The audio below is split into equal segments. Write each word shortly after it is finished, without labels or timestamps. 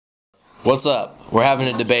What's up? We're having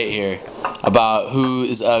a debate here about who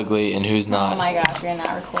is ugly and who's not. Oh my gosh, we're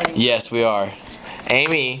not recording. Yes, we are.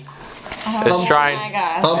 Amy Oh is trying. my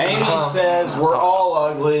gosh. Amy says we're all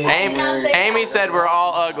ugly. Amy said we're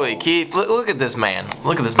all ugly. Keith, look at this man.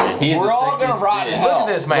 Look at this man. We're all gonna rot in hell. Look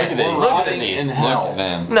at this man. Look at these. Look at Rotting these. in hell. Look at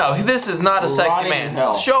them. No, this is not a sexy Rotting in man.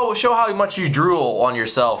 hell. Show how much you drool on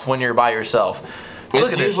yourself when you're by yourself. Look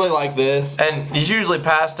It's at this. usually like this. And he's usually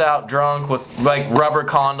passed out drunk with like rubber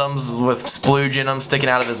condoms with splooge in them sticking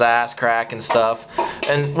out of his ass crack and stuff.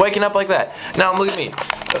 And waking up like that. Now look at me.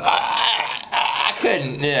 I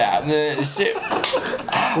couldn't. Yeah. Shit.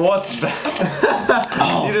 What's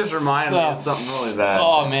that? You just reminded me of something really bad.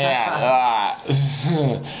 Oh man.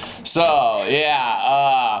 So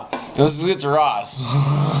yeah. Let's get to Ross.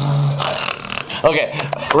 Okay,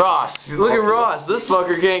 Ross. Look at Ross. This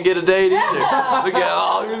fucker can't get a date either. Look at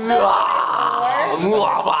all.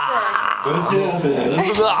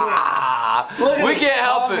 We can't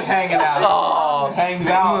help it. Hanging out. Oh. Hangs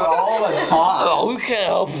out all the time. Oh, we can't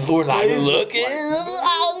help it. We're not looking.